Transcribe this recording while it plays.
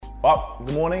Well,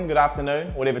 good morning, good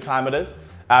afternoon, whatever time it is.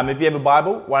 If you have a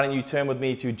Bible, why don't you turn with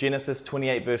me to Genesis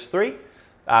 28 verse 3.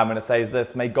 And it says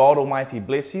this: May God Almighty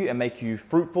bless you and make you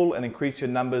fruitful and increase your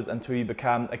numbers until you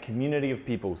become a community of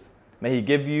peoples. May He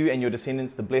give you and your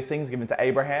descendants the blessings given to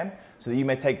Abraham, so that you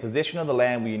may take possession of the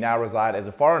land where you now reside as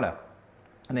a foreigner.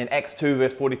 And then Acts 2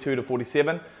 verse 42 to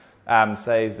 47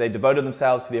 says, they devoted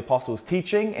themselves to the apostles'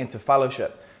 teaching and to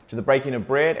fellowship, to the breaking of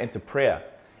bread and to prayer.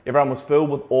 Everyone was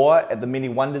filled with awe at the many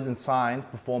wonders and signs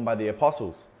performed by the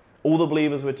apostles. All the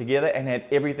believers were together and had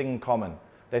everything in common.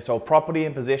 They sold property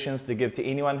and possessions to give to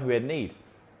anyone who had need.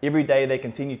 Every day they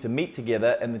continued to meet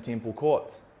together in the temple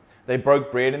courts. They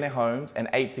broke bread in their homes and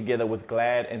ate together with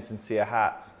glad and sincere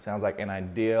hearts. Sounds like an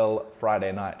ideal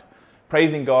Friday night.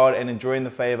 Praising God and enjoying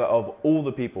the favor of all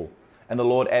the people. And the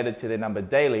Lord added to their number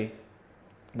daily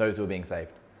those who were being saved.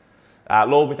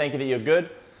 Lord, we thank you that you're good.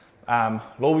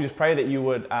 Lord, we just pray that you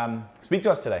would speak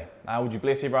to us today. Would you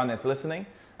bless everyone that's listening?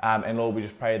 And Lord, we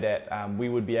just pray that we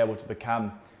would be able to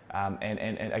become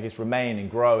and I guess remain and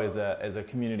grow as a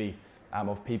community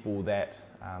of people that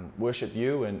worship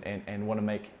you and want to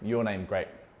make your name great.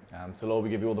 So Lord, we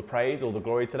give you all the praise, all the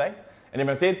glory today. And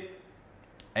everyone said,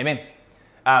 amen.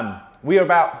 We are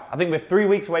about, I think we're 3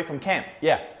 weeks away from camp.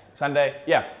 Yeah, Sunday.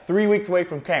 Yeah, 3 weeks away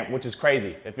from camp, which is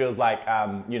crazy. It feels like,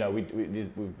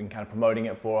 we've been kind of promoting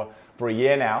it for a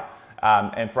year now.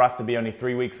 And for us to be only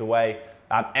 3 weeks away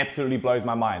absolutely blows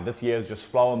my mind. This year has just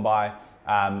flown by.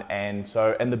 And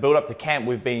so in the build up to camp,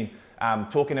 we've been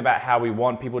talking about how we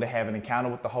want people to have an encounter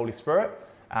with the Holy Spirit,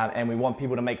 and we want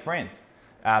people to make friends.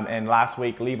 And last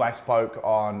week, Levi spoke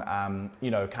on,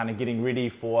 kind of getting ready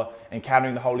for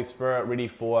encountering the Holy Spirit, ready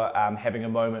for having a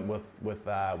moment with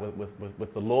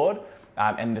the Lord,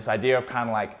 and this idea of kind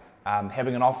of like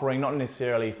having an offering, not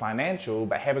necessarily financial,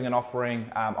 but having an offering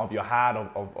of your heart,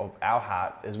 of our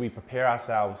hearts, as we prepare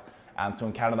ourselves to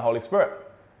encounter the Holy Spirit.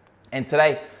 And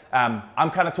today,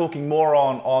 I'm kind of talking more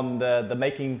on the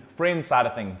making friends side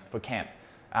of things for camp.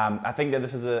 I think that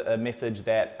this is a message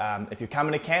that if you're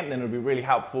coming to camp, then it would be really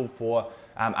helpful for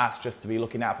us just to be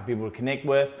looking out for people to connect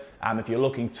with. If you're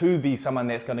looking to be someone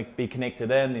that's going to be connected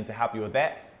in, then to help you with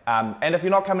that. And if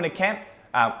you're not coming to camp,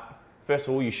 first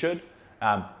of all, you should.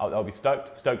 I'll be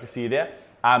stoked to see you there.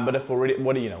 But if for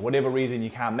whatever reason you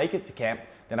can't make it to camp,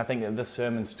 then I think that this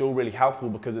sermon's still really helpful,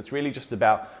 because it's really just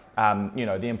about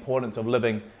the importance of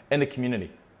living in a community.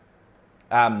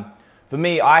 For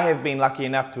me, I have been lucky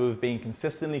enough to have been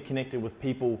consistently connected with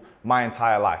people my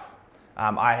entire life.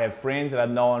 I have friends that I've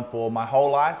known for my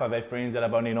whole life. I've had friends that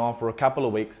I've only known for a couple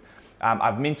of weeks.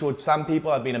 I've mentored some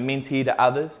people. I've been a mentee to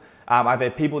others. I've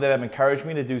had people that have encouraged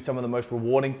me to do some of the most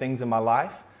rewarding things in my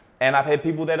life. And I've had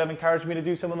people that have encouraged me to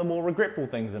do some of the more regretful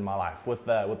things in my life with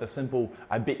the simple,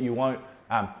 I bet you won't,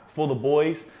 for the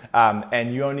boys,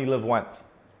 and you only live once.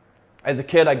 As a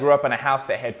kid, I grew up in a house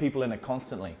that had people in it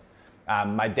constantly.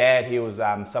 My dad, he was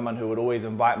someone who would always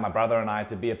invite my brother and I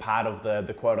to be a part of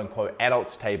the quote-unquote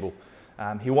adults table.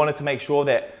 He wanted to make sure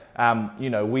that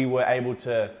we were able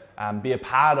to be a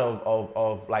part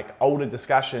of like older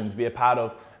discussions, be a part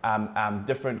of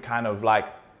different kind of like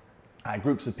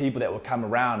groups of people that would come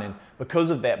around. And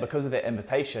because of that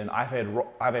invitation, I've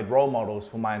had role models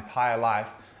for my entire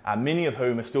life, many of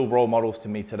whom are still role models to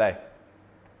me today.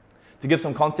 To give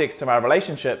some context to my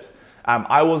relationships,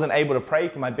 I wasn't able to pray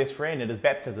for my best friend at his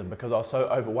baptism because I was so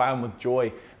overwhelmed with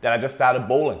joy that I just started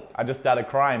bawling. I just started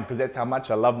crying because that's how much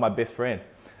I love my best friend.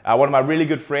 One of my really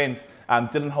good friends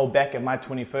didn't hold back at my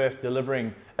 21st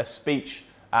delivering a speech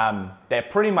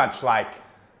that pretty much like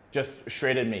just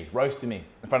shredded me, roasted me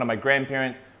in front of my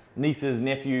grandparents, nieces,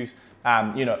 nephews,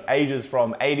 ages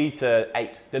from 80 to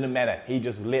 8, didn't matter. He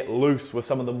just let loose with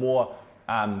some of the more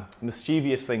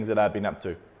mischievous things that I've been up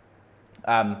to.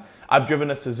 I've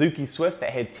driven a Suzuki Swift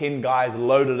that had 10 guys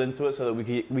loaded into it so that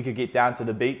we could get down to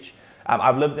the beach.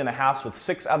 I've lived in a house with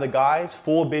 6 other guys,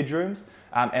 4 bedrooms,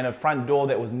 and a front door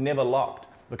that was never locked,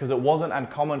 because it wasn't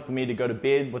uncommon for me to go to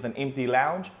bed with an empty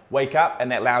lounge, wake up,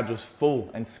 and that lounge was full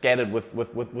and scattered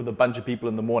with a bunch of people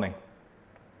in the morning.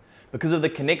 Because of the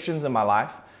connections in my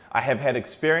life, I have had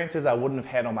experiences I wouldn't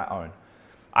have had on my own.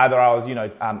 Either I was,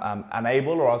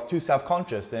 unable, or I was too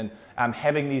self-conscious, and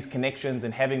having these connections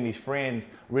and having these friends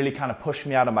really kind of pushed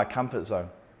me out of my comfort zone.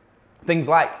 Things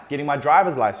like getting my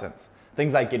driver's license,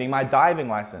 things like getting my diving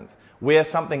license, wear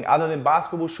something other than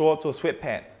basketball shorts or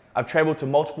sweatpants, I've traveled to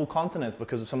multiple continents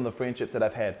because of some of the friendships that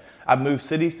I've had. I've moved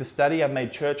cities to study. I've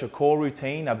made church a core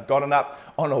routine. I've gotten up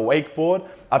on a wakeboard.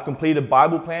 I've completed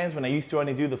Bible plans when I used to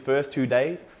only do the first 2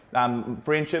 days.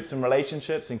 Friendships and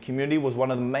relationships and community was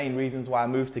one of the main reasons why I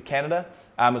moved to Canada.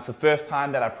 It's the first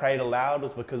time that I prayed aloud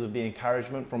was because of the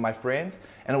encouragement from my friends,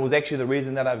 and it was actually the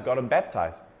reason that I've gotten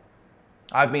baptized.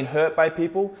 I've been hurt by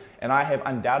people, and I have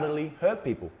undoubtedly hurt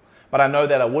people. But I know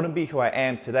that I wouldn't be who I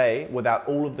am today without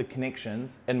all of the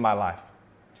connections in my life.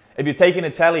 If you're taking a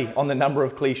tally on the number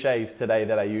of cliches today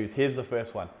that I use, here's the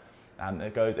first one.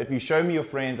 It goes, if you show me your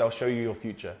friends, I'll show you your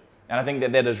future. And I think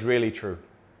that that is really true.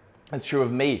 It's true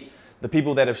of me. The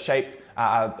people that have shaped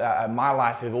my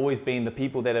life have always been the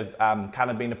people that have kind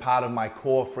of been a part of my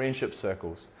core friendship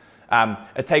circles.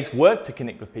 It takes work to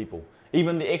connect with people,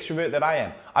 even the extrovert that I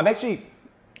am. I'm actually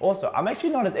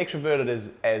not as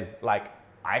extroverted as like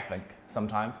I think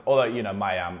sometimes. Although, you know,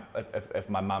 if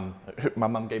my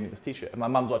mum gave me this t-shirt, if my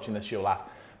mum's watching this, she'll laugh.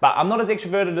 But I'm not as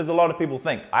extroverted as a lot of people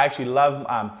think. I actually love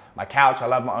my couch. I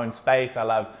love my own space. I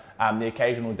love the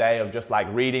occasional day of just like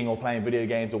reading or playing video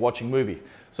games or watching movies.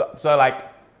 So like,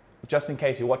 just in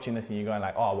case you're watching this and you're going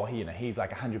like, oh, well, he's like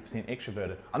 100%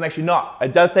 extroverted. I'm actually not.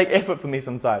 It does take effort for me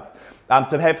sometimes.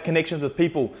 To have connections with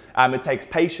people, it takes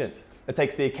patience. It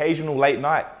takes the occasional late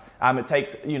night. It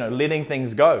takes, letting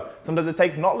things go. Sometimes it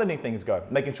takes not letting things go,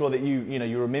 making sure that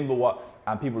you remember what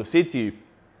people have said to you.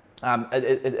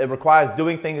 It requires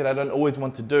doing things that I don't always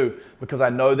want to do because I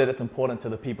know that it's important to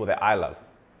the people that I love.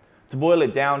 To boil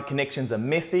it down, connections are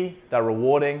messy, they're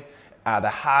rewarding, they're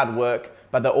hard work,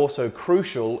 but they're also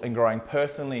crucial in growing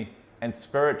personally and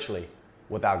spiritually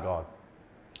with our God.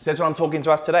 So that's what I'm talking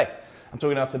to us today. I'm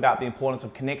talking to us about the importance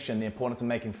of connection, the importance of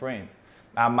making friends.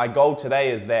 My goal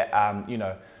today is that,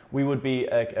 we would be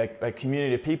a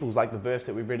community of peoples like the verse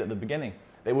that we read at the beginning.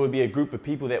 There would be a group of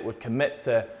people that would commit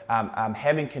to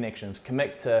having connections,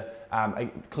 commit to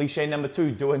cliche number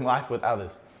 2, doing life with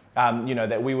others.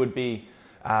 That we would be,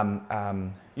 a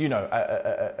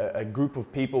group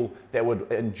of people that would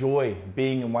enjoy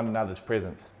being in one another's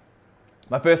presence.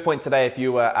 My first point today, if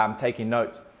you were taking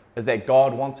notes, is that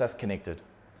God wants us connected.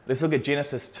 Let's look at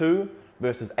Genesis 2,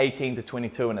 verses 18 to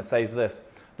 22, and it says this.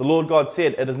 The Lord God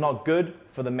said, "It is not good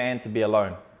for the man to be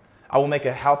alone. I will make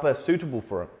a helper suitable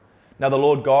for him." Now the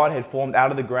Lord God had formed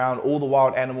out of the ground all the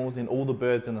wild animals and all the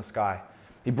birds in the sky.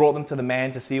 He brought them to the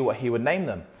man to see what he would name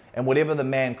them. And whatever the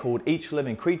man called each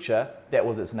living creature, that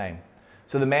was its name.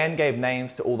 So the man gave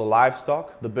names to all the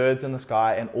livestock, the birds in the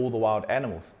sky, and all the wild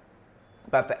animals.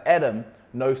 But for Adam,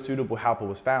 no suitable helper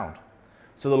was found.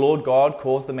 So the Lord God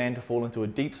caused the man to fall into a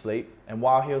deep sleep, and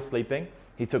while he was sleeping,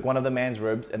 he took one of the man's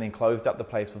ribs and then closed up the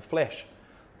place with flesh.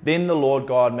 Then the Lord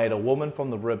God made a woman from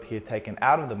the rib he had taken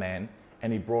out of the man,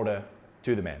 and he brought her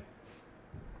to the man.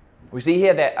 We see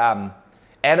here that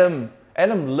Adam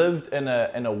lived in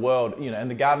a world, in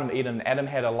the Garden of Eden. Adam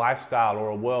had a lifestyle or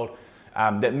a world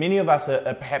that many of us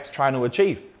are perhaps trying to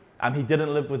achieve. He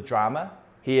didn't live with drama.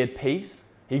 He had peace.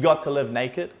 He got to live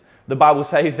naked. The Bible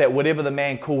says that whatever the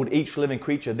man called each living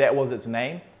creature, that was its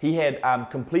name. He had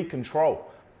complete control.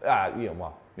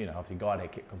 Obviously God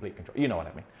had complete control. You know what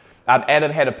I mean.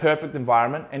 Adam had a perfect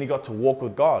environment and he got to walk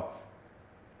with God.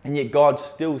 And yet God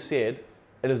still said,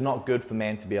 it is not good for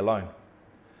man to be alone.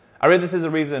 I read this as a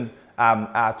reason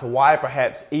to why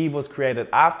perhaps Eve was created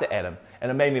after Adam. And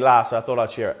it made me laugh, so I thought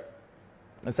I'd share it.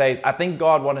 It says, I think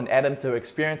God wanted Adam to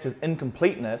experience his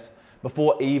incompleteness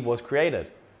before Eve was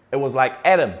created. It was like,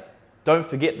 Adam, don't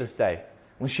forget this day.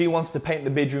 When she wants to paint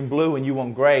the bedroom blue and you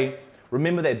want gray,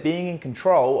 remember that being in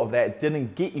control of that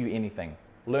didn't get you anything.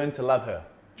 Learn to love her.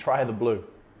 Try the blue.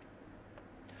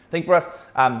 I think for us,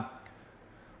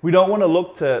 we don't want to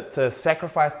look to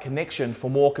sacrifice connection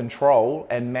for more control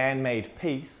and man-made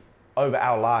peace over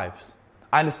our lives.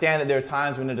 I understand that there are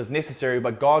times when it is necessary,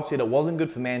 but God said it wasn't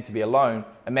good for man to be alone,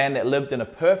 a man that lived in a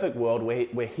perfect world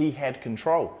where he had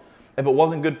control. If it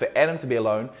wasn't good for Adam to be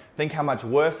alone, think how much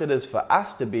worse it is for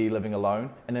us to be living alone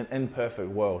in an imperfect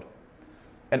world.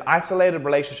 An isolated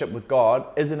relationship with God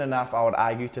isn't enough, I would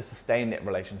argue, to sustain that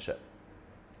relationship.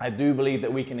 I do believe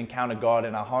that we can encounter God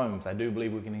in our homes. I do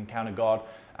believe we can encounter God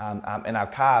in our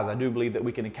cars. I do believe that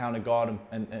we can encounter God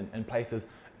in places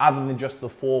other than just the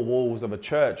four walls of a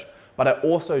church. But I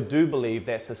also do believe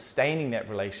that sustaining that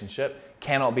relationship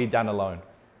cannot be done alone.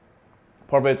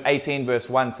 Proverbs 18 verse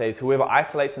 1 says, whoever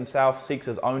isolates himself seeks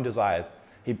his own desires.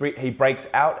 He breaks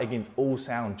out against all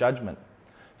sound judgment.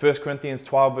 1 Corinthians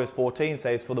 12 verse 14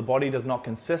 says, for the body does not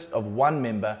consist of one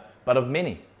member, but of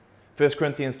many. 1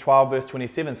 Corinthians 12 verse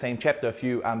 27, same chapter, a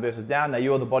few verses down. Now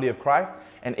you are the body of Christ,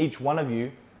 and each one of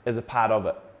you is a part of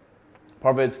it.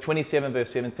 Proverbs 27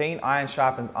 verse 17, iron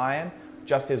sharpens iron,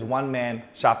 just as one man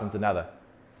sharpens another.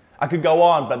 I could go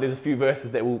on, but there's a few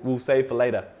verses that we'll save for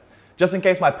later. Just in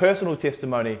case my personal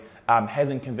testimony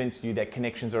hasn't convinced you that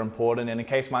connections are important, and in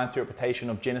case my interpretation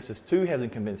of Genesis 2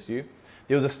 hasn't convinced you,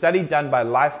 there was a study done by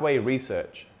Lifeway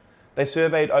Research. They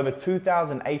surveyed over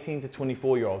 2,018 to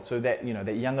 24-year-olds, so that,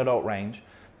 that young adult range,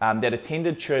 that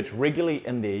attended church regularly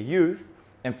in their youth,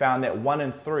 and found that 1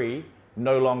 in 3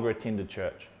 no longer attended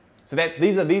church. So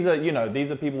these are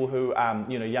people who,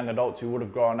 young adults who would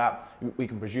have grown up, we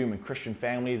can presume, in Christian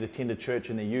families, attended church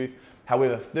in their youth.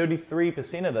 However,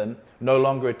 33% of them no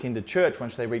longer attended church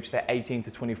once they reached that 18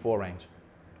 to 24 range.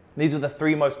 These are the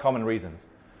 3 most common reasons.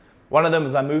 One of them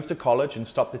is I moved to college and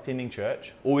stopped attending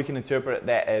church, or we can interpret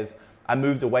that as I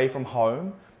moved away from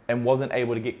home and wasn't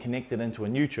able to get connected into a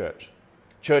new church.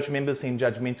 Church members seemed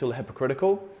judgmental or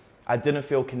hypocritical. I didn't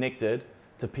feel connected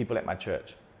to people at my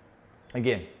church.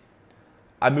 Again,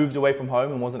 I moved away from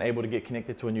home and wasn't able to get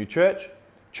connected to a new church.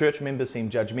 Church members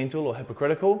seemed judgmental or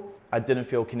hypocritical. I didn't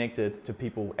feel connected to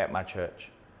people at my church.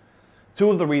 2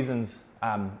 of the reasons, 2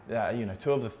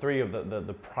 of the 3 of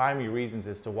the primary reasons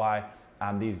as to why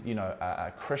these,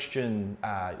 Christian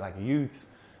youths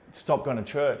stopped going to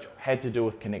church had to do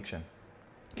with connection.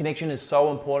 Connection is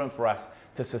so important for us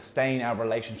to sustain our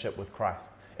relationship with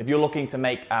Christ. If you're looking to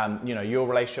make, your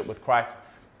relationship with Christ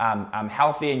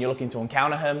healthy and you're looking to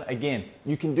encounter Him, again,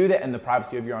 you can do that in the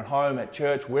privacy of your own home, at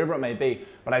church, wherever it may be.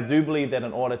 But I do believe that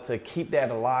in order to keep that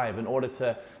alive, in order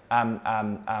to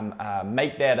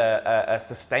make that a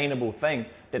sustainable thing,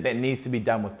 that needs to be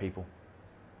done with people.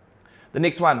 The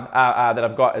next one that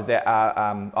I've got is that,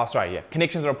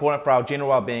 connections are important for our general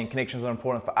well-being. Connections are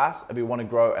important for us if we want to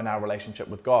grow in our relationship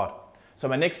with God. So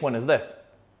my next point is this: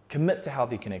 commit to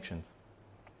healthy connections.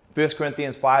 1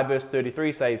 Corinthians 5 verse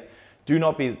 33 says, "Do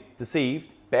not be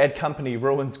deceived, bad company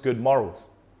ruins good morals."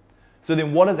 So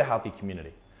then what is a healthy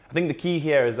community? I think the key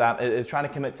here is trying to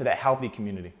commit to that healthy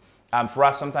community. For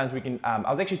us, sometimes we can, I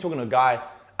was actually talking to a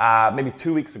guy maybe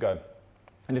 2 weeks ago,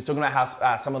 and he's talking about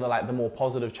how some of the more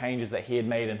positive changes that he had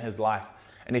made in his life.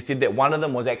 And he said that one of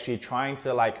them was actually trying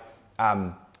to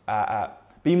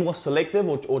be more selective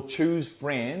or choose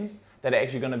friends that are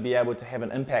actually going to be able to have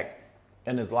an impact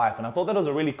in his life. And I thought that was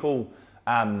a really cool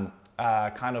thing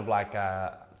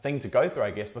to go through,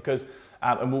 I guess, because,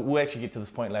 and we'll actually get to this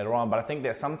point later on, but I think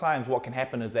that sometimes what can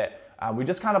happen is that we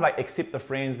just accept the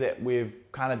friends that we've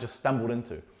kind of just stumbled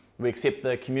into. We accept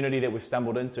the community that we've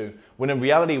stumbled into, when in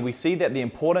reality we see that the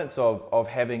importance of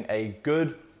having a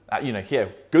good,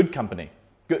 good company.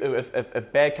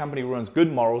 If bad company ruins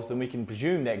good morals, then we can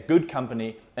presume that good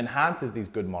company enhances these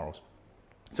good morals.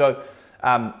 So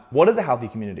what is a healthy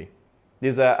community?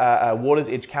 There's a Water's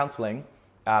Edge Counseling.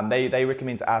 They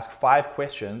recommend to ask 5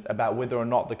 questions about whether or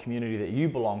not the community that you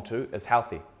belong to is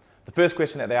healthy. The first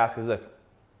question that they ask is this: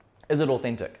 is it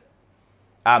authentic?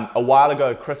 A while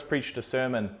ago, Chris preached a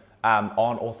sermon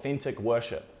on authentic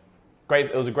worship.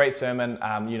 It was a great sermon.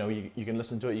 You can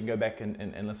listen to it. You can go back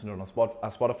and listen to it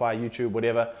on Spotify, YouTube,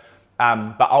 whatever.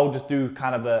 But I'll just do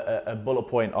kind of a bullet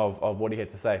point of what he had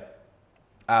to say.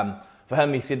 For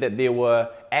him, he said that there were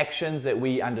actions that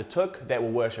we undertook that were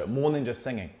worship, more than just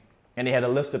singing. And he had a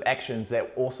list of actions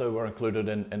that also were included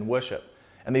in worship.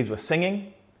 And these were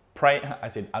singing, praying. I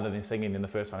said other than singing, then the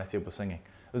first one I said was singing.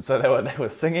 So they were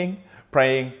singing,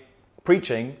 praying,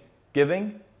 preaching,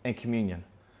 giving, and communion.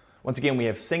 Once again, we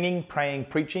have singing, praying,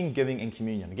 preaching, giving, and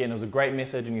communion. Again, it was a great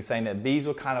message, and he's saying that these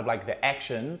were kind of like the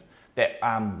actions that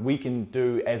we can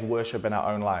do as worship in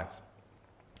our own lives.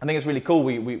 I think it's really cool.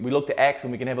 We looked at Acts,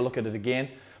 and we can have a look at it again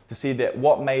to see that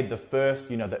what made the first,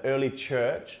 the early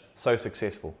church so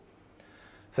successful.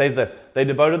 It says this: they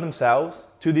devoted themselves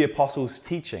to the apostles'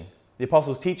 teaching. The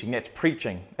apostles' teaching, that's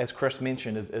preaching, as Chris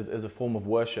mentioned, is a form of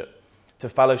worship, to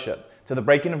fellowship, to the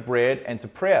breaking of bread, and to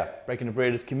prayer. Breaking of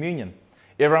bread is communion.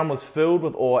 Everyone was filled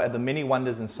with awe at the many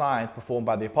wonders and signs performed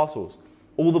by the apostles.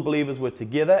 All the believers were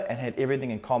together and had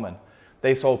everything in common.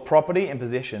 They sold property and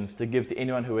possessions to give to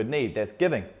anyone who had need. That's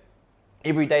giving.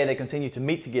 Every day they continued to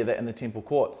meet together in the temple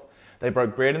courts. They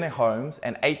broke bread in their homes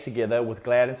and ate together with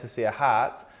glad and sincere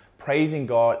hearts, praising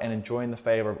God and enjoying the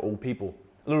favor of all people.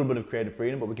 A little bit of creative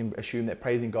freedom, but we can assume that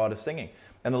praising God is singing.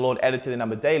 And the Lord added to their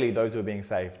number daily those who were being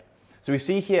saved. So we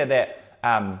see here that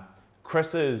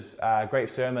Chris's great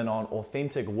sermon on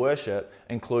authentic worship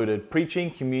included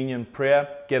preaching, communion, prayer,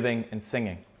 giving, and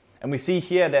singing. And we see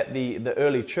here that the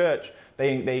early church,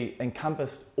 they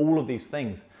encompassed all of these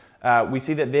things. We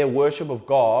see that their worship of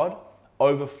God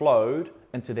overflowed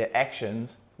into their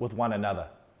actions with one another.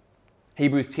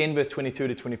 Hebrews 10 verse 22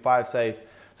 to 25 says,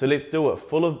 so let's do it,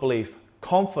 full of belief,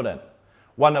 confident.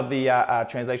 One of the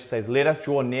translations says, let us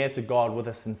draw near to God with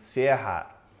a sincere heart.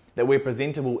 that we're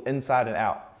presentable inside and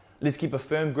out. Let's keep a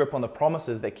firm grip on the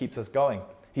promises that keeps us going.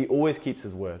 He always keeps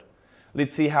his word.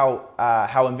 Let's see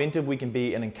how inventive we can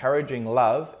be in encouraging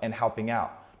love and helping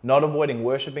out, not avoiding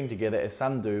worshiping together as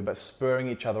some do, but spurring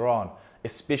each other on,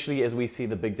 especially as we see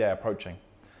the big day approaching.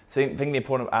 So I think the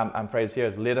important phrase here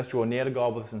is, let us draw near to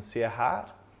God with a sincere heart,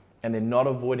 and then not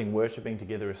avoiding worshiping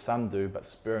together as some do, but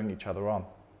spurring each other on.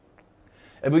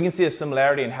 If we can see a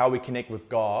similarity in how we connect with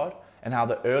God and how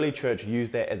the early church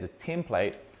used that as a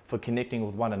template for connecting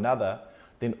with one another,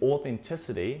 then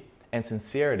authenticity and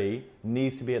sincerity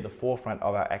needs to be at the forefront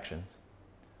of our actions.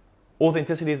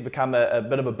 Authenticity has become a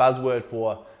bit of a buzzword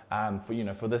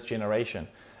for this generation.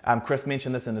 Chris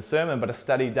mentioned this in the sermon, but a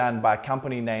study done by a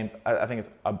company named, I think it's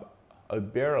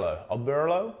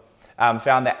Oberlo,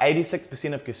 found that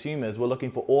 86% of consumers were looking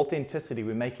for authenticity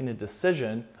when making a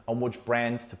decision on which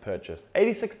brands to purchase.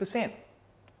 86%.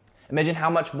 Imagine how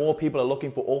much more people are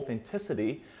looking for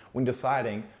authenticity when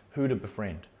deciding who to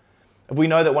befriend. If we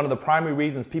know that one of the primary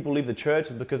reasons people leave the church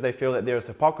is because they feel that there is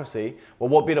hypocrisy, well,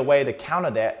 what better way to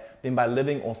counter that than by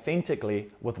living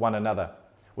authentically with one another?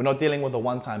 We're not dealing with a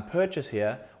one-time purchase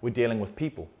here, we're dealing with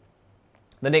people.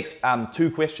 The next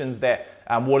two questions that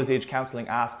Waters Edge Counseling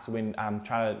asks when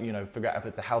trying to figure out if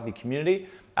it's a healthy community,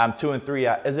 2 and 3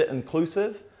 are, is it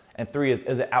inclusive? And 3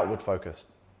 is it outward focused?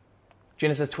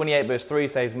 Genesis 28 verse 3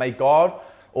 says, may God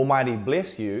Almighty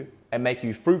bless you and make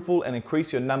you fruitful and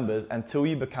increase your numbers until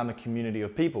you become a community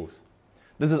of peoples.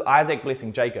 This is Isaac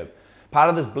blessing Jacob. Part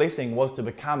of this blessing was to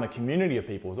become a community of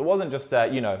peoples. It wasn't just, I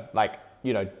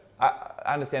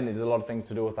understand there's a lot of things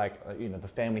to do with the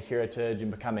family heritage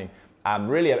and becoming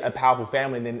really a powerful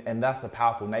family and thus a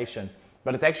powerful nation.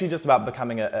 But it's actually just about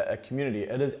becoming a community.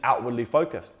 It is outwardly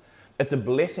focused. It's a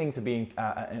blessing to be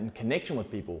in connection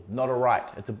with people, not a right.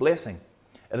 It's a blessing.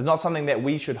 It is not something that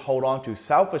we should hold on to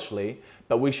selfishly,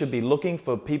 but we should be looking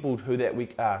for people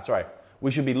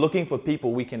we should be looking for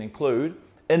people we can include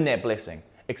in that blessing,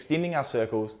 extending our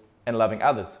circles and loving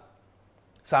others.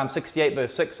 Psalm 68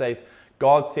 verse 6 says,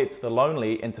 God sets the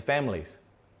lonely into families.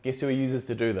 Guess who he uses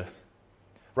to do this?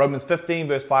 Romans 15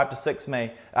 verse 5 to 6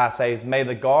 says, may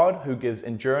the God who gives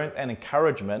endurance and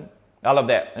encouragement, I love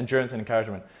that, endurance and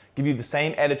encouragement, give you the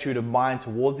same attitude of mind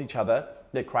towards each other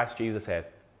that Christ Jesus had,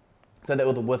 so that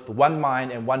with one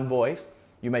mind and one voice,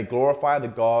 you may glorify the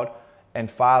God and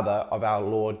Father of our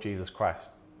Lord Jesus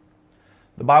Christ.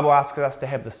 The Bible asks us to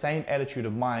have the same attitude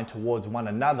of mind towards one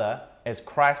another as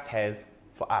Christ has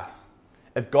for us.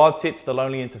 If God sets the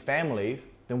lonely into families,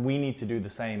 then we need to do the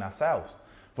same ourselves.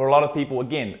 For a lot of people,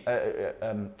 again,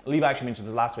 Levi actually mentioned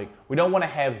this last week, we don't want to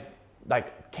have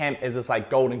camp as this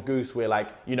golden goose where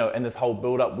in this whole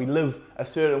build-up, we live a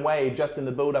certain way just in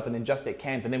the build-up and then just at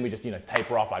camp and then we just,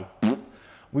 taper off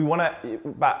we want to,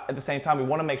 but at the same time, we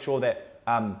want to make sure that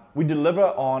we deliver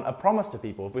on a promise to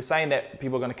people. If we're saying that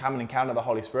people are going to come and encounter the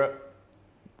Holy Spirit,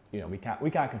 we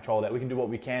can't control that. We can do what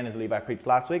we can, as Levi preached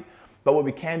last week, but what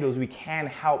we can do is we can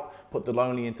help put the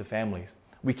lonely into families.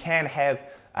 We can have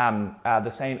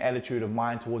the same attitude of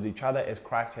mind towards each other as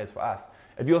Christ has for us.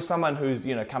 If you're someone who's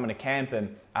coming to camp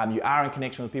and you are in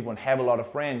connection with people and have a lot of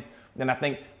friends, then I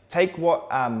think take what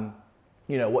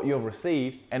you've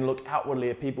received and look outwardly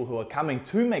at people who are coming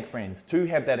to make friends, to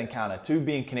have that encounter, to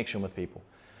be in connection with people.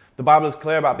 The Bible is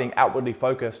clear about being outwardly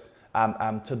focused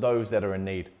to those that are in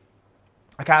need.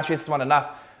 I can't stress this one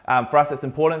enough. For us, it's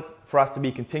important for us to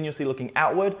be continuously looking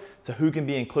outward to who can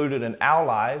be included in our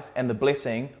lives and the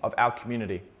blessing of our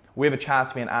community. We have a chance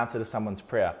to be an answer to someone's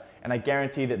prayer, and I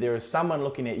guarantee that there is someone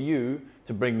looking at you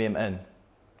to bring them in.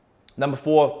 Number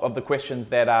 4 of the questions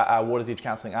that Waters Edge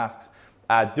Counseling asks,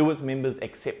 do its members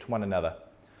accept one another?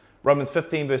 Romans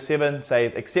 15 verse 7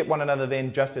 says, accept one another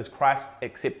then just as Christ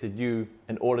accepted you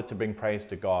in order to bring praise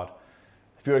to God.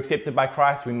 If you're accepted by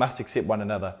Christ, we must accept one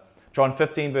another. John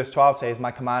 15 verse 12 says,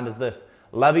 my command is this,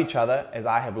 love each other as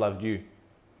I have loved you.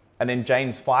 And then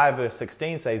James 5 verse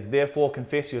 16 says, therefore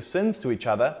confess your sins to each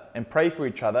other and pray for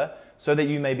each other so that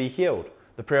you may be healed.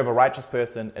 The prayer of a righteous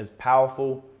person is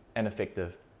powerful and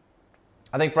effective.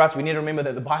 I think for us, we need to remember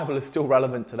that the Bible is still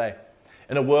relevant today.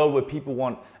 In a world where people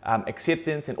want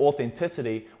acceptance and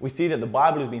authenticity, we see that the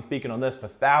Bible has been speaking on this for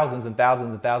thousands and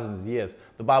thousands and thousands of years.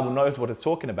 The Bible knows what it's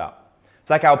talking about. It's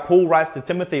like how Paul writes to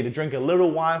Timothy to drink a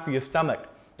little wine for your stomach,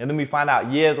 and then we find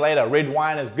out years later, red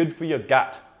wine is good for your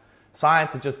gut.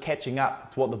 Science is just catching up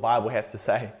to what the Bible has to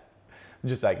say.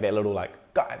 Just like that little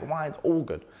guys, wine's all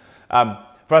good.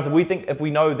 For us, if we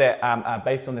know that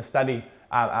based on the study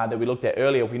that we looked at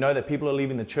earlier, if we know that people are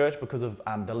leaving the church because of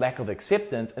the lack of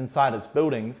acceptance inside its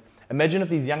buildings, imagine if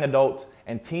these young adults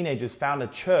and teenagers found a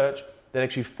church that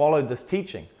actually followed this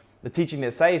teaching, The teaching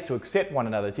that says to accept one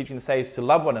another, the teaching that says to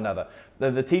love one another,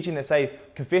 the teaching that says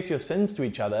confess your sins to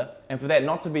each other, and for that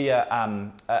not to be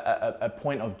a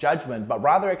point of judgment, but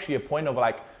rather actually a point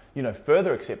of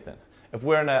further acceptance. If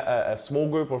we're in a small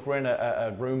group, or if we're in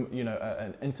a room,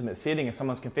 an intimate setting, and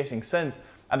someone's confessing sins,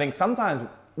 I think sometimes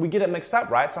we get it mixed up,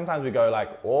 right? Sometimes we go like,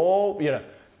 oh,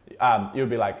 you'll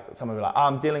be like, someone will be like, oh,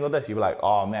 I'm dealing with this. You'll be like,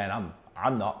 oh man,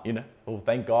 I'm not, oh,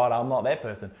 thank God I'm not that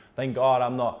person. Thank God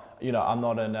I'm not, I'm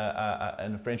not in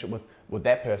a friendship with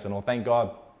that person, or thank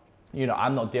God,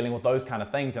 I'm not dealing with those kind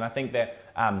of things. And I think that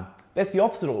that's the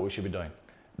opposite of what we should be doing.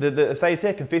 It says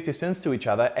here, confess your sins to each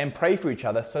other and pray for each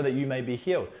other so that you may be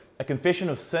healed. A confession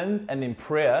of sins and then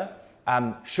prayer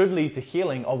should lead to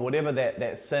healing of whatever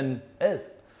that sin is.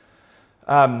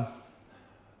 I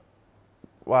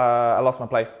lost my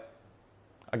place.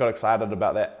 I got excited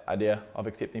about that idea of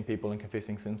accepting people and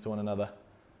confessing sins to one another.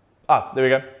 There we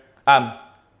go.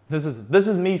 This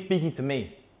is me speaking to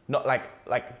me, not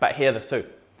but hear this too.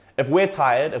 If we're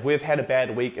tired, if we've had a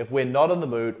bad week, if we're not in the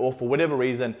mood, or for whatever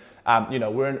reason,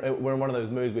 we're in one of those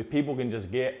moods where people can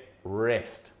just get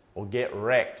rest or get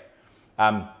wrecked.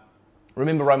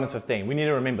 Remember Romans 15. We need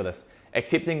to remember this.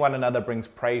 Accepting one another brings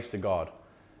praise to God.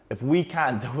 If we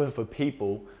can't do it for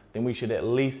people, then we should at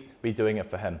least be doing it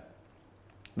for Him.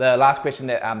 The last question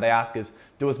that they ask is,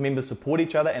 do as members support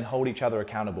each other and hold each other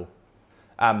accountable?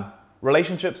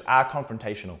 Relationships are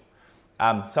confrontational.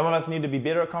 Some of us need to be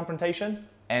better at confrontation,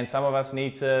 and some of us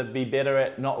need to be better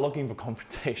at not looking for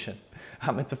confrontation.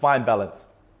 It's a fine balance.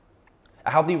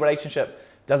 A healthy relationship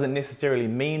doesn't necessarily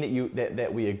mean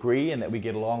that we agree and that we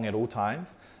get along at all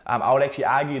times. I would actually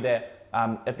argue that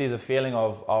if there's a feeling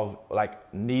of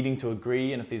needing to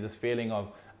agree, and if there's this feeling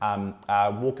of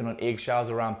walking on eggshells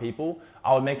around people,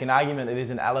 I would make an argument that there's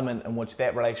an element in which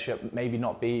that relationship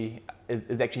maybe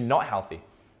is actually not healthy.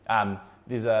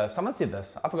 Someone said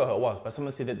this, I forgot who it was, but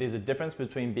someone said that there's a difference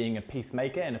between being a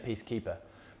peacemaker and a peacekeeper.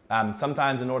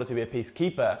 Sometimes in order to be a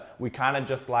peacekeeper, we kind of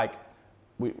just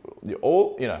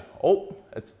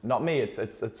it's not me,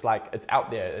 it's like, it's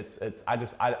out there,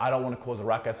 I don't want to cause a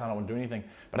ruckus, I don't want to do anything.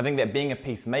 But I think that being a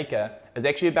peacemaker is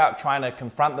actually about trying to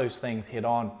confront those things head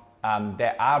on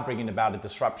that are bringing about a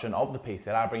disruption of the peace,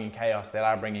 that are bringing chaos, that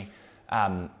are bringing,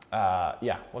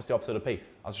 what's the opposite of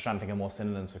peace? I was just trying to think of more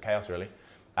synonyms for chaos, really.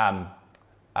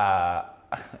 I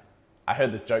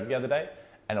heard this joke the other day,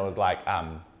 and it was like,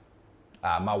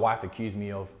 my wife accused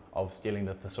me of stealing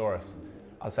the thesaurus.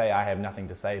 I'll say I have nothing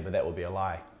to say, but that would be a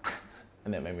lie.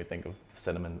 And that made me think of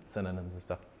synonyms and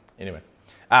stuff. Anyway,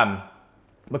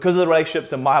 because of the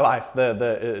relationships in my life,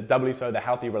 doubly so the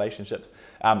healthy relationships,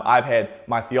 I've had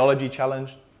my theology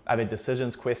challenged, I've had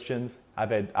decisions questioned, I've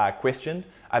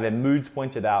had moods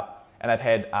pointed out, and I've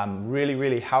had really,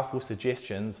 really helpful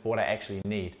suggestions for what I actually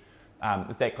need.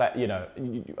 It's that,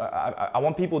 I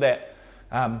want people that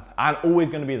aren't always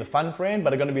going to be the fun friend,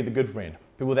 but are going to be the good friend.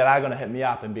 People that are going to hit me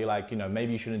up and be like,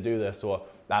 maybe you shouldn't do this, or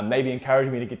maybe encourage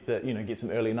me to get some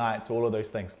early nights, all of those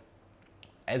things,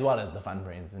 as well as the fun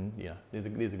friends. And there's a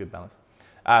good balance.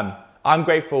 I'm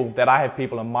grateful that I have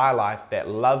people in my life that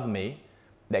love me,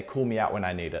 that call me out when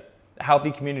I need it. A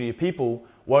healthy community of people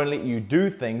won't let you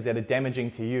do things that are damaging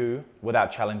to you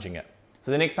without challenging it. So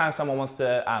the next time someone wants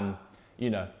to,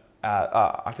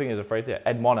 I think there's a phrase here,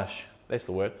 admonish. That's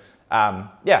the word. I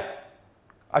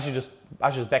should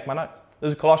just back my notes.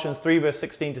 This is Colossians 3, verse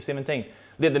 16 to 17.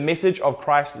 Let the message of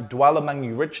Christ dwell among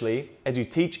you richly as you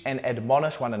teach and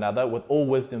admonish one another with all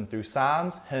wisdom through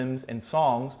psalms, hymns, and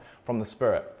songs from the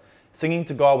Spirit, singing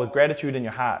to God with gratitude in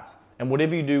your hearts. And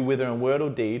whatever you do, whether in word or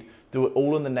deed, do it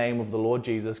all in the name of the Lord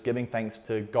Jesus, giving thanks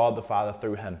to God the Father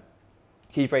through Him.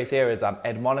 Key phrase here is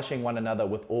admonishing one another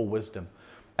with all wisdom.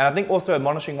 And I think also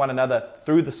admonishing one another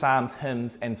through the psalms,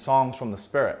 hymns, and songs from the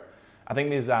Spirit. I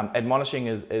think there's admonishing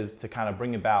is to kind of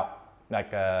bring about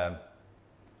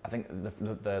I think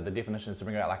the definition is to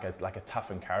bring about like a tough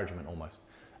encouragement almost.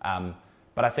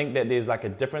 But I think that there's like a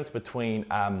difference between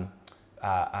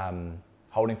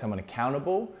holding someone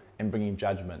accountable and bringing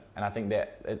judgment. And I think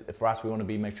that for us, we want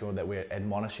to make sure that we're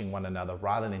admonishing one another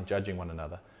rather than judging one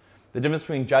another. The difference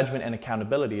between judgment and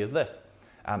accountability is this.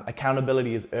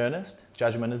 Accountability is earnest,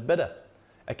 judgment is bitter.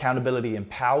 Accountability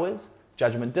empowers,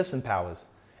 judgment disempowers.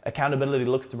 Accountability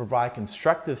looks to provide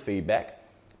constructive feedback.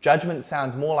 Judgment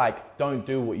sounds more like, don't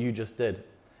do what you just did.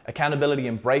 Accountability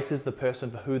embraces the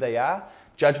person for who they are.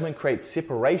 Judgment creates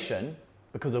separation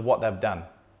because of what they've done.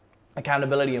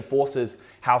 Accountability enforces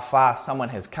how far someone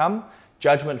has come.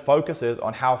 Judgment focuses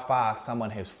on how far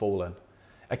someone has fallen.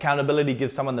 Accountability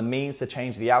gives someone the means to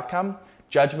change the outcome.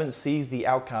 Judgment sees the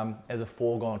outcome as a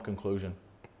foregone conclusion.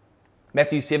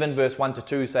 Matthew 7, verse 1 to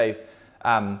 2 says,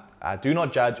 do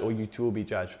not judge or you too will be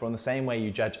judged. For in the same way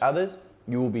you judge others,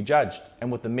 you will be judged.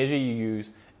 And with the measure you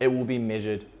use, it will be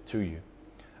measured to you.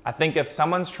 I think if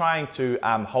someone's trying to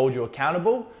hold you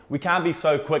accountable, we can't be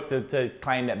so quick to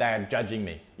claim that they're judging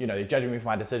me. They're judging me for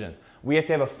my decisions. We have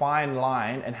to have a fine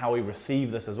line in how we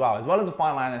receive this as well as a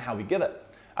fine line in how we give it.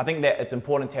 I think that it's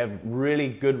important to have really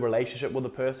good relationship with the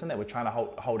person that we're trying to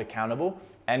hold accountable.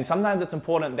 And sometimes it's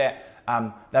important that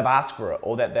they've asked for it,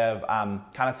 or that they've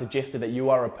kind of suggested that you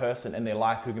are a person in their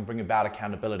life who can bring about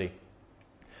accountability.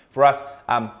 For us,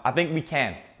 I think we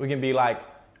can be like,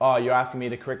 oh, you're asking me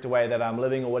to correct the way that I'm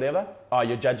living or whatever. Oh,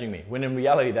 you're judging me. When in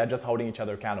reality, they're just holding each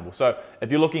other accountable. So if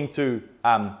you're looking to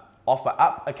offer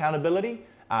up accountability,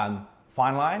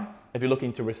 fine line. If you're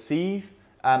looking to receive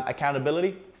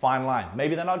accountability, fine line.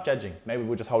 Maybe they're not judging. Maybe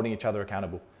we're just holding each other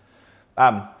accountable.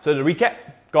 So to recap,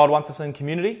 God wants us in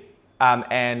community. God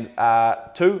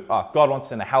wants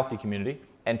us in a healthy community.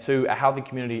 And two, a healthy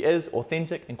community is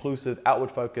authentic, inclusive, outward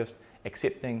focused,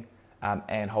 accepting,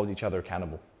 and holds each other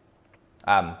accountable.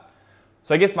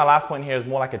 So I guess my last point here is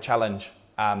more like a challenge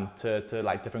to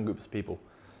like different groups of people.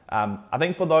 I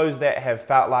think for those that have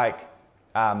felt like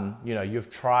you've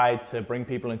tried to bring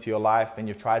people into your life and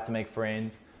you've tried to make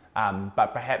friends,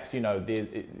 but perhaps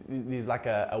there's like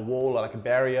a wall or like a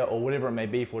barrier or whatever it may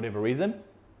be for whatever reason.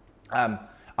 I'm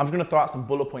just going to throw out some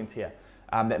bullet points here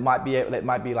that might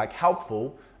be like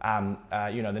helpful.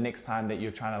 The next time that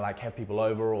you're trying to like have people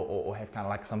over or have kind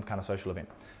of like some kind of social event.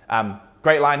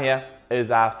 Great line here is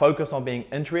focus on being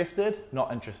interested,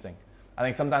 not interesting. I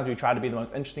think sometimes we try to be the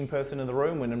most interesting person in the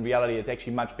room when in reality it's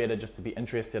actually much better just to be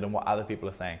interested in what other people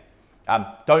are saying.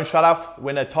 Don't shut off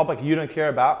when a topic you don't care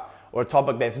about or a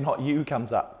topic that's not you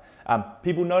comes up.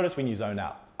 People notice when you zone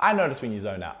out. I notice when you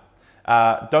zone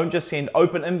out. Don't just send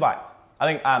open invites. I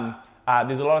think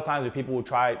there's a lot of times where people will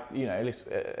try, at least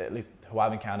who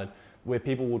I've encountered, where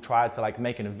people will try to like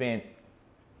make an event,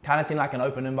 kind of send like an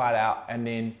open invite out, and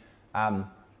then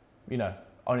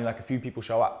only like a few people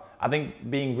show up. I think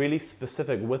being really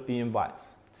specific with the invites,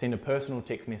 send a personal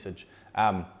text message.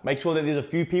 Make sure that there's a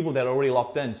few people that are already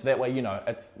locked in, so that way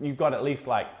you've got at least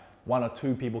like 1 or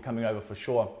 2 people coming over for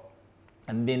sure,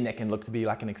 and then that can look to be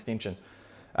like an extension.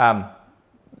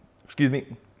 Excuse me.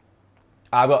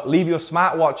 I've got leave your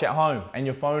smartwatch at home and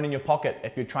your phone in your pocket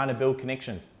if you're trying to build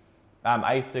connections.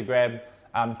 I used to grab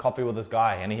coffee with this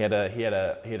guy, and he had a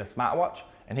smartwatch,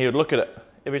 and he would look at it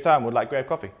every time. We'd like grab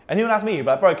coffee, and he would ask me, he'd be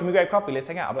like, "Bro, can we grab coffee? Let's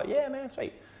hang out." I'm like, "Yeah, man,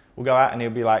 sweet." We'll go out, and he'll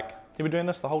be like, "You've been doing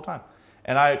this the whole time."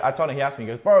 And I told him, he asked me,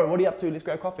 he goes, "Bro, what are you up to? Let's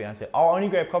grab coffee." And I said, "I'll only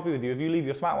grab coffee with you if you leave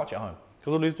your smartwatch at home,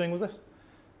 because all he was doing was this."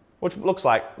 Which looks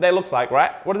like,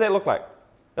 right? What does that look like?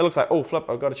 That looks like, oh, flip,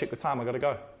 I've got to check the time, I've got to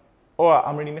go. Or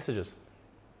I'm reading messages.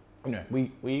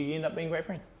 We end up being great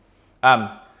friends.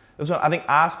 This one, I think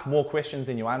ask more questions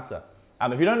than you answer.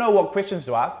 If you don't know what questions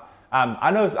to ask,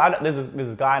 there's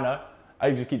this guy I know. I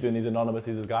just keep doing these anonymous,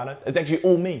 there's this guy I know. It's actually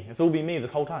all me. It's all been me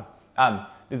this whole time.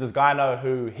 There's this guy I know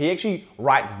who, he actually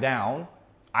writes down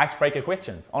icebreaker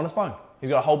questions on his phone. He's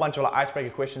got a whole bunch of like icebreaker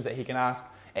questions that he can ask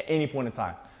at any point in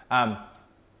time.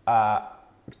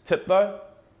 Tip though,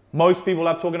 most people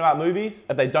love talking about movies.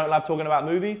 If they don't love talking about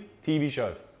movies, TV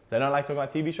shows. If they don't like talking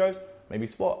about TV shows, maybe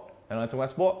sport. If they don't like talking about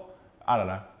sport, I don't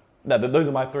know. Those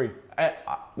are my 3.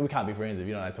 We can't be friends if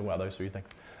you don't like talking about those 3 things.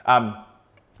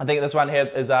 I think this one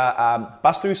here is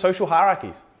bust through social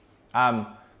hierarchies.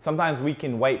 Sometimes we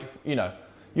can wait,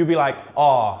 you'll be like,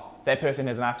 oh, that person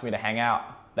hasn't asked me to hang out.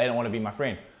 They don't want to be my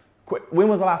friend. When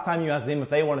was the last time you asked them if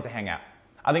they wanted to hang out?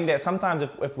 I think that sometimes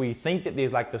if we think that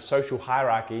there's like the social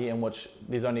hierarchy in which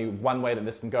there's only one way that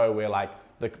this can go, where like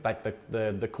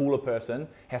the cooler person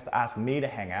has to ask me to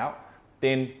hang out,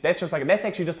 then that's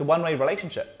actually just a one-way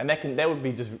relationship, and that would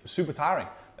be just super tiring.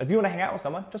 If you want to hang out with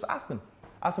someone, just ask them.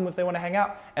 Ask them if they want to hang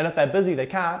out, and if they're busy, they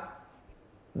can't.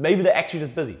 Maybe they're actually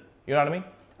just busy. You know what I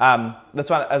mean?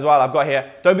 This one as well I've got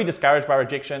here. Don't be discouraged by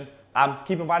rejection.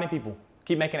 Keep inviting people.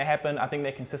 Keep making it happen. I think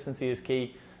that consistency is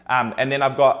key. And then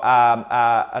I've got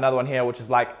another one here, which is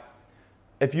like,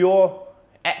 if you're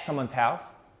at someone's house,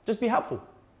 just be helpful.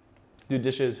 Do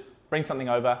dishes, bring something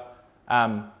over,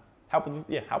 help with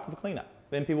the cleanup.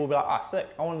 Then people will be like, oh, sick,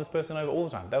 I wanted this person over all the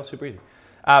time. That was super easy.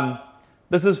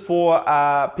 This is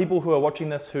for people who are watching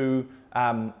this who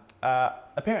are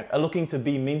parents, are looking to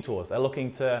be mentors, are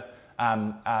looking to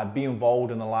be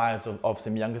involved in the lives of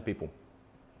some younger people.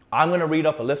 I'm going to read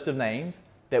off a list of names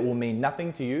that will mean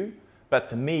nothing to you, but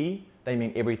to me, they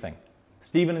mean everything.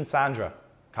 Stephen and Sandra,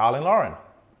 Carl and Lauren,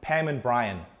 Pam and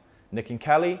Brian, Nick and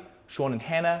Kelly, Sean and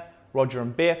Hannah, Roger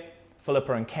and Beth,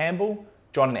 Philippa and Campbell,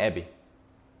 John and Abby.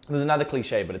 There's another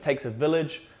cliche, but it takes a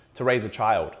village to raise a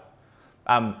child.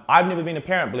 I've never been a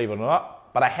parent, believe it or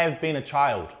not, but I have been a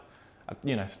child,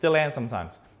 still am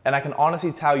sometimes. And I can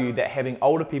honestly tell you that having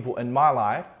older people in my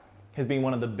life has been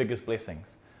one of the biggest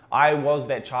blessings. I was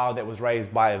that child that was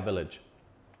raised by a village.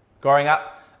 Growing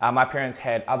up, my parents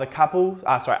had other couples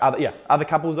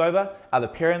over, other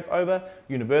parents over,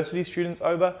 university students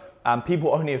over, people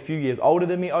only a few years older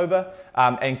than me over,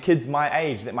 and kids my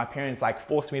age that my parents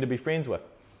forced me to be friends with.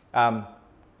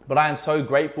 But I am so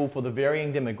grateful for the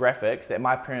varying demographics that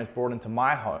my parents brought into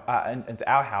my home, into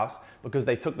our house, because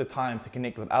they took the time to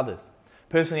connect with others.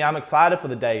 Personally, I'm excited for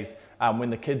the days when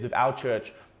the kids of our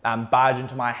church barge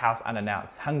into my house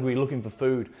unannounced, hungry, looking for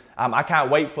food. I can't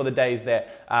wait for the days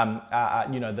that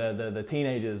the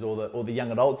teenagers or the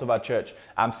young adults of our church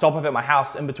stop off at my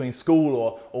house in between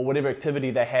school or whatever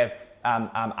activity they have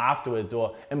afterwards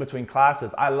or in between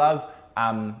classes. I love,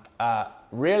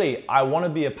 really, I want to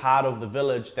be a part of the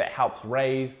village that helps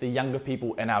raise the younger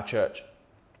people in our church.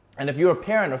 And if you're a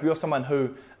parent, or if you're someone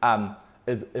who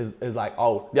is like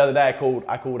old. The other day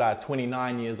I called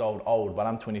 29 years old, but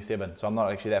I'm 27, so I'm not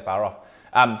actually that far off.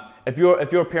 If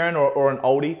you're a parent or an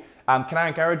oldie, can I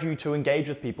encourage you to engage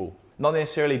with people? Not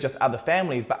necessarily just other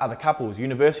families, but other couples,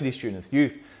 university students,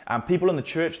 youth, people in the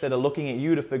church that are looking at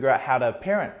you to figure out how to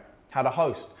parent, how to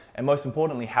host, and most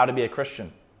importantly, how to be a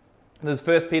Christian. This is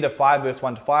 1 Peter 5, verse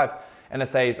 1-5, and it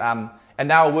says, and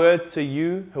now a word to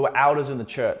you who are elders in the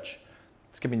church.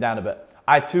 Skipping down a bit.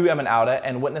 I too am an elder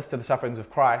and witness to the sufferings of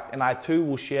Christ, and I too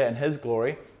will share in his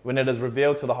glory when it is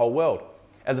revealed to the whole world.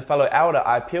 As a fellow elder,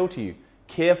 I appeal to you,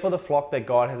 care for the flock that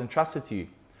God has entrusted to you.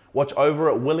 Watch over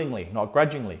it willingly, not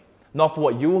grudgingly, not for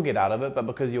what you will get out of it, but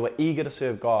because you are eager to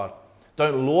serve God.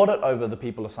 Don't lord it over the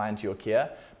people assigned to your care,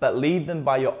 but lead them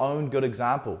by your own good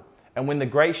example. And when the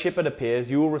great shepherd appears,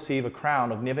 you will receive a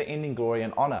crown of never-ending glory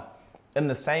and honor. In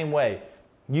the same way,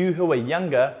 you who are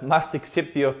younger must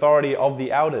accept the authority of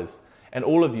the elders. And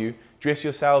all of you, dress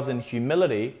yourselves in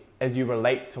humility as you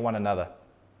relate to one another.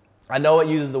 I know it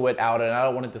uses the word elder, and I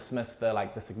don't want to dismiss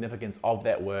the significance of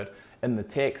that word in the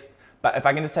text. But if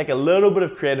I can just take a little bit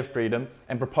of creative freedom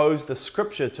and propose the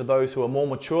scripture to those who are more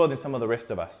mature than some of the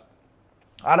rest of us.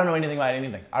 I don't know anything about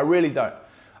anything. I really don't.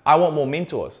 I want more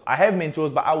mentors. I have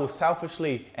mentors, but I will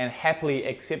selfishly and happily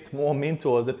accept more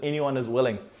mentors if anyone is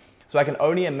willing. So I can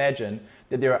only imagine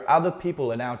that there are other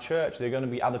people in our church, there are going to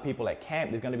be other people at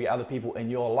camp, there's going to be other people in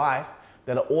your life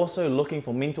that are also looking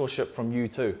for mentorship from you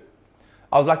too.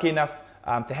 I was lucky enough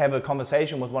to have a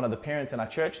conversation with one of the parents in our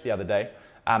church the other day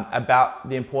about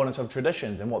the importance of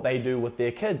traditions and what they do with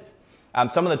their kids.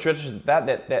 Some of the traditions that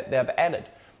they've added.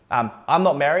 I'm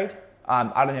not married,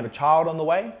 I don't have a child on the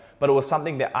way, but it was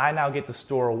something that I now get to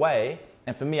store away,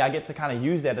 and for me, I get to kind of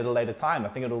use that at a later time. I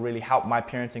think it'll really help my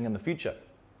parenting in the future.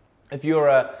 If you're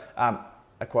a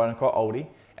quote-unquote oldie,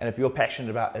 and if you're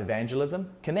passionate about evangelism,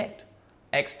 connect.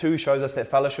 Acts 2 shows us that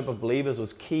fellowship of believers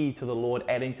was key to the Lord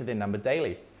adding to their number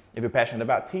daily. If you're passionate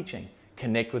about teaching,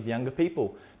 connect with younger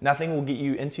people. Nothing will get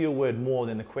you into your word more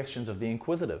than the questions of the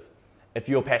inquisitive. If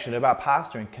you're passionate about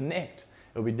pastoring, connect.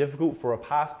 It will be difficult for a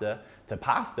pastor to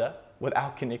pastor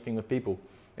without connecting with people.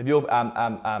 If you're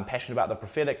passionate about the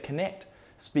prophetic, connect.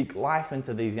 Speak life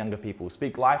into these younger people.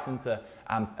 Speak life into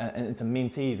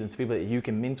mentees, into people that you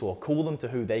can mentor. Call them to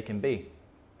who they can be.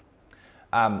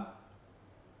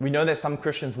 We know that some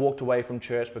Christians walked away from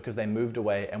church because they moved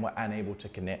away and were unable to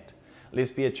connect.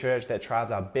 Let's be a church that tries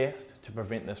our best to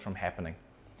prevent this from happening.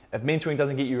 If mentoring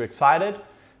doesn't get you excited,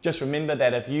 just remember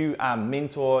that if you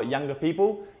mentor younger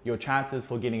people, your chances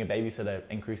for getting a babysitter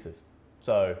increases.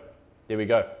 So there we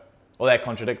go. Well, that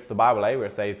contradicts the Bible, where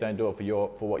it says don't do it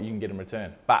for what you can get in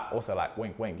return. But also,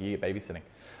 wink, wink, you get babysitting.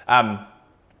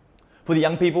 For the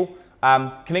young people,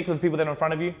 connect with the people that are in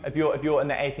front of you. If you're in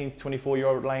the 18 to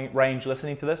 24-year-old range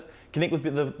listening to this, connect with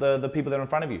the people that are in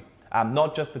front of you,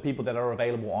 not just the people that are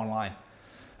available online.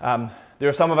 There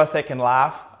are some of us that can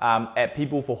laugh at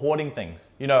people for hoarding things.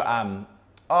 There's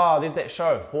that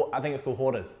show. I think it's called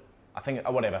Hoarders.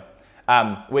 Whatever.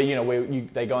 Where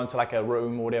they go into a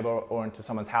room or whatever, or into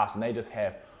someone's house, and they just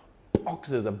have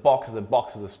boxes and boxes and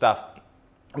boxes of stuff,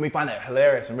 and we find that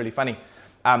hilarious and really funny.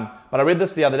 But I read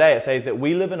this the other day. It says that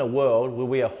we live in a world where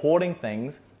we are hoarding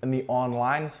things in the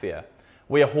online sphere.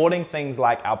 We are hoarding things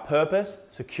like our purpose,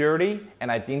 security, and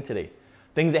identity.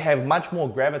 Things that have much more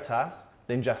gravitas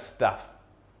than just stuff.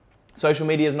 Social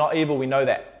media is not evil, we know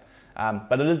that,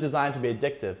 but it is designed to be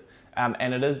addictive.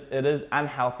 And it is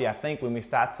unhealthy, I think, when we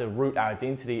start to root our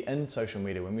identity in social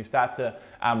media, when we start to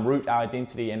root our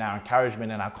identity in our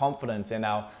encouragement and our confidence and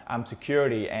our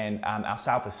security and our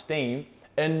self-esteem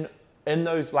in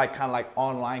those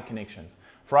online connections.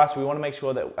 For us, we want to make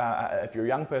sure that if you're a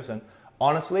young person,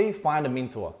 honestly, find a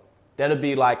mentor That'd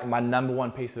be like my number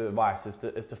one piece of advice is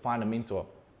to find a mentor.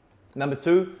 Number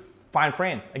two, find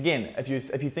friends. Again, if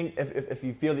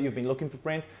you feel that you've been looking for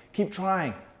friends, keep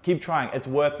trying. Keep trying. It's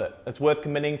worth it. It's worth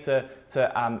committing to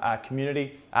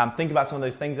community. Think about some of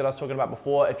those things that I was talking about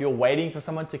before. If you're waiting for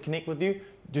someone to connect with you,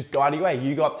 just go out of your way.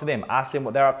 You go up to them. Ask them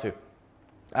what they're up to.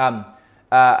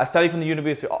 A study from the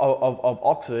University of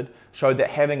Oxford showed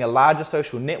that having a larger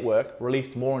social network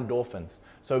released more endorphins.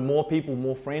 So more people,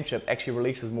 more friendships actually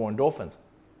releases more endorphins.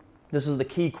 This is the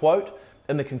key quote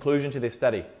in the conclusion to their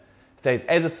study. It says,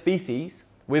 as a species,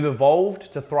 we've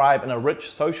evolved to thrive in a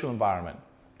rich social environment.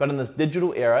 But in this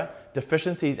digital era,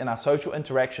 deficiencies in our social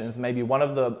interactions may be one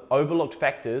of the overlooked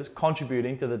factors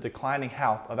contributing to the declining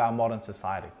health of our modern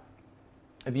society.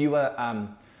 If you were,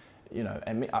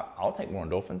 and I'll take more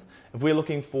endorphins. If we're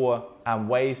looking for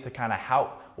ways to kind of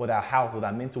help with our health, with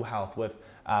our mental health, with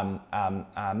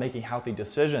making healthy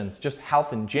decisions, just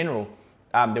health in general,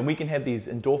 then we can have these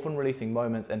endorphin-releasing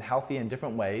moments in healthy and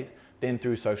different ways than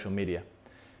through social media.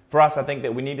 For us, I think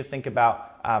that we need to think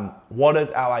about what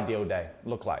does our ideal day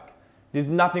look like. There's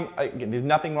nothing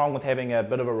wrong with having a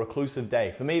bit of a reclusive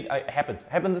day. For me, it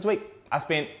happened this week. I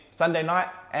spent Sunday night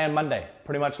and Monday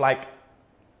pretty much like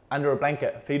under a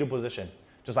blanket, fetal position,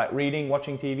 just like reading,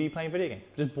 watching TV, playing video games,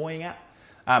 just boying out.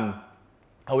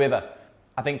 However,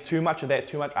 I think too much of that,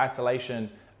 too much isolation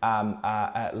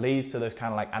leads to those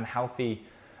kind of like unhealthy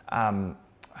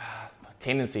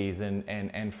tendencies,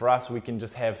 and for us, we can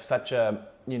just have such a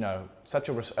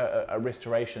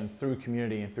restoration through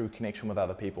community and through connection with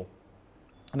other people.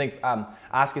 I think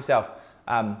ask yourself,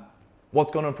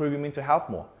 what's going to improve your mental health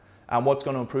more? What's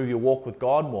going to improve your walk with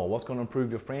God more? What's going to improve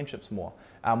your friendships more?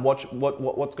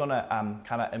 What's going to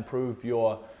kind of improve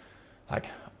your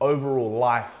overall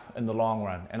life in the long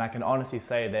run? And I can honestly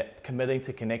say that committing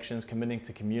to connections, committing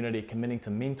to community, committing to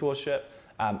mentorship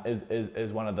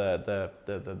is one of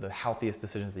the healthiest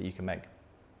decisions that you can make.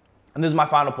 And this is my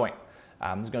final point.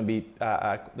 This is going to be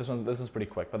this one's pretty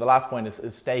quick, but the last point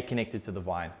is stay connected to the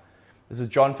vine. This is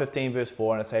John 15 verse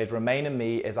 4, and it says, "Remain in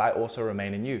me as I also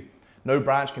remain in you. No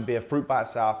branch can bear fruit by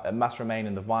itself; it must remain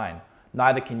in the vine.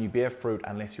 Neither can you bear fruit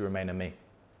unless you remain in me."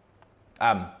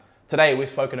 Today we've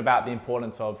spoken about the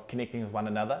importance of connecting with one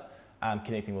another,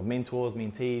 connecting with mentors,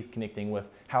 mentees, connecting with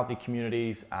healthy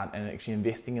communities, and actually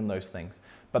investing in those things.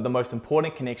 But the most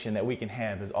important connection that we can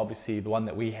have is obviously the one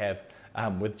that we have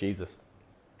with Jesus.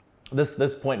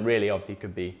 This point really obviously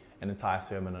could be an entire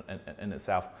sermon in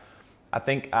itself. I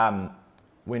think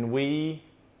when we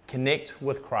connect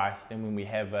with Christ and when we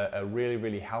have a really,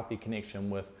 really healthy connection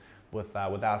with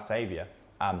our Savior,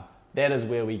 that is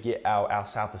where we get our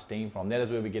self-esteem from. That is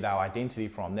where we get our identity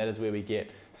from. That is where we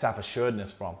get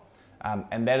self-assuredness from.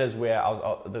 And that is where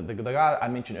the guy I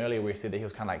mentioned earlier, where he said that he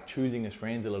was kind of like choosing his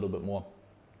friends a little bit more.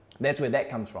 That's where that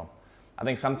comes from. I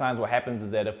think sometimes what happens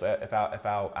is that if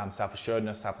our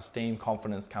self-assuredness, self-esteem,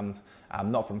 confidence comes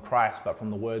not from Christ but from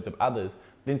the words of others,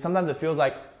 then sometimes it feels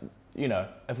like,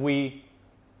 if we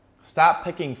start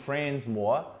picking friends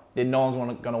more, then no one's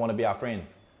going to want to be our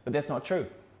friends. But that's not true.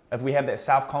 If we have that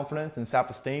self-confidence and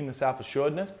self-esteem and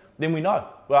self-assuredness, then we know.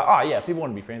 We're like, oh yeah, people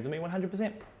want to be friends with me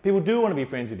 100%. People do want to be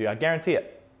friends with you, I guarantee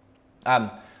it.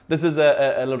 This is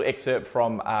a little excerpt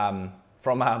from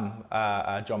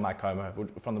John Mark Comer,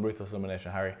 from the Ruthless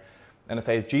Elimination Hurry. And it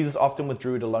says, "Jesus often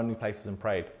withdrew to lonely places and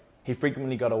prayed. He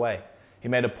frequently got away. He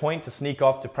made a point to sneak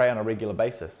off to pray on a regular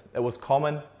basis. It was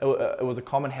a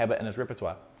common habit in his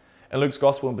repertoire. In Luke's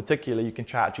Gospel in particular, you can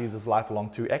chart Jesus' life along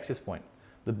two axis points.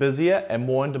 The busier and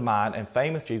more in demand and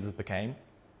famous Jesus became,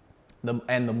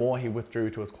 and the more he withdrew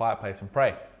to his quiet place and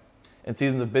prayed. In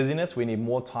seasons of busyness, we need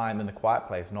more time in the quiet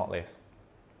place, not less.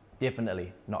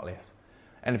 Definitely not less.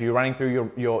 And if you're running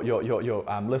through your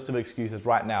list of excuses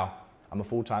right now, I'm a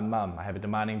full-time mum, I have a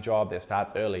demanding job that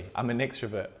starts early, I'm an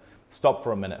extrovert. Stop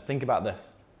for a minute, think about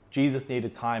this. Jesus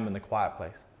needed time in the quiet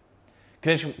place.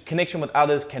 Connection with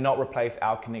others cannot replace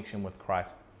our connection with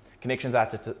Christ. Connections are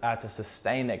to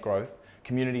sustain that growth.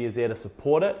 Community is there to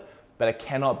support it, but it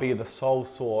cannot be the sole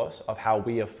source of how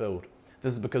we are filled.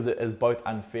 This is because it is both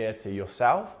unfair to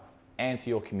yourself and to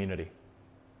your community.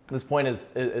 This point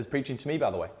is preaching to me,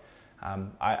 by the way.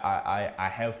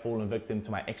 I have fallen victim to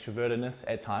my extrovertedness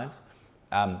at times,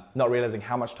 not realizing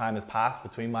how much time has passed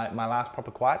between my last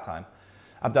proper quiet time.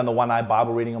 I've done the one-eyed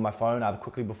Bible reading on my phone either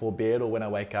quickly before bed or when I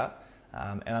wake up,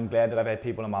 and I'm glad that I've had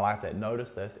people in my life that notice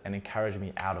this and encourage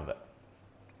me out of it.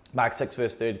 Mark 6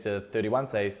 verse 30 to 31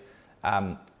 says,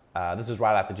 this is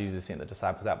right after Jesus sent the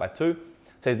disciples out by two.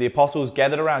 It says, "The apostles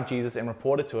gathered around Jesus and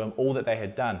reported to him all that they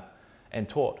had done and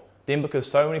taught. Then because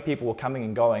so many people were coming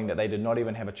and going that they did not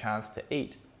even have a chance to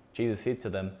eat, Jesus said to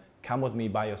them, come with me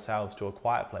by yourselves to a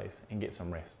quiet place and get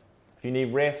some rest. If you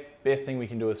need rest, best thing we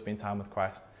can do is spend time with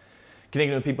Christ.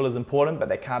 Connecting with people is important, but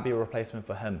they can't be a replacement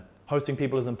for Him. Hosting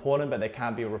people is important, but they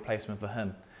can't be a replacement for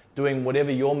Him. Doing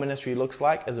whatever your ministry looks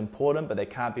like is important, but they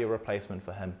can't be a replacement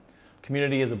for Him.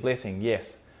 Community is a blessing,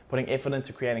 yes. Putting effort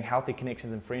into creating healthy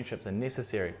connections and friendships are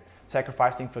necessary.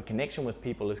 Sacrificing for connection with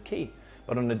people is key.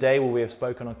 But on the day where we have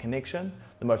spoken on connection,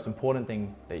 the most important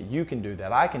thing that you can do,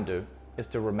 that I can do, is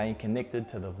to remain connected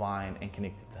to the vine and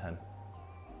connected to Him.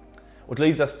 Which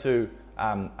leads us to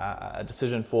a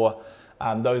decision for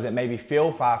those that maybe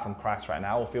feel far from Christ right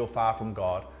now or feel far from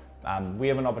God. We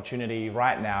have an opportunity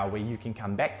right now where you can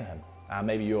come back to Him.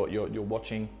 Maybe you're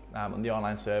watching on the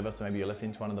online service, or maybe you're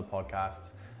listening to one of the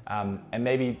podcasts. And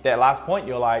maybe that last point,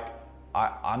 you're like,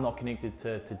 I'm not connected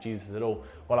to Jesus at all.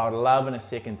 Well, I would love in a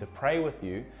second to pray with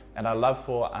you, and I'd love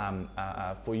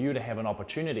for you to have an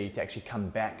opportunity to actually come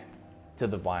back to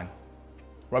the vine.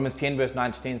 Romans 10 verse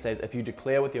 9 to 10 says, if you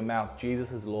declare with your mouth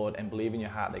Jesus is Lord and believe in your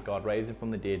heart that God raised Him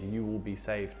from the dead, you will be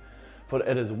saved. For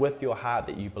it is with your heart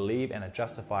that you believe and are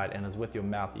justified, and it is with your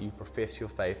mouth that you profess your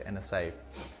faith and are saved.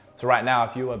 So right now,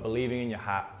 if you are believing in your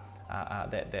heart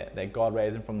that God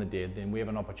raised Him from the dead, then we have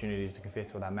an opportunity to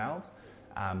confess with our mouths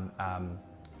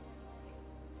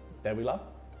that we love.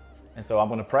 And so I'm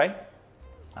going to pray,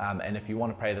 and if you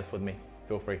want to pray this with me,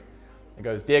 feel free. It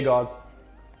goes, Dear God,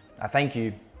 I thank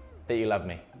you that you love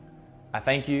me. I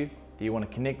thank you that you want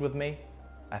to connect with me.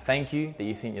 I thank you that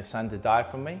you sent your Son to die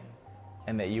for me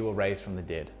and that you were raised from the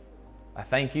dead. I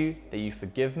thank you that you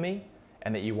forgive me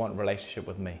and that you want a relationship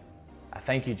with me. I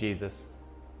thank you, Jesus.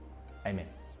 Amen.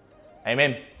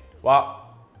 Amen.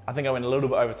 Well, I think I went a little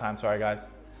bit over time. Sorry, guys.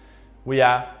 We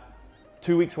are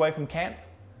 2 weeks away from camp.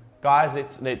 Guys,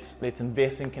 let's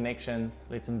invest in connections.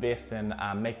 Let's invest in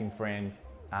making friends.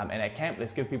 And at camp,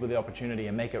 let's give people the opportunity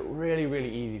and make it really,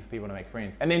 really easy for people to make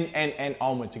friends. And then, and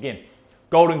onwards again.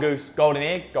 Golden goose, golden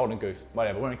egg, golden goose,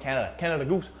 whatever. We're in Canada. Canada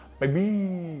goose,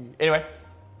 baby. Anyway,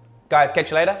 guys,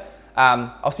 catch you later.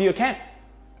 I'll see you at camp.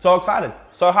 So excited,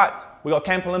 so hyped. We got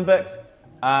Camp Olympics,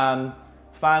 fun.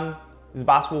 There's a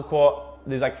basketball court.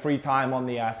 There's like free time on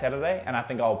the Saturday, and I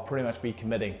think I'll pretty much be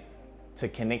committing to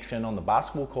connection on the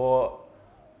basketball court.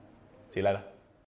 See you later.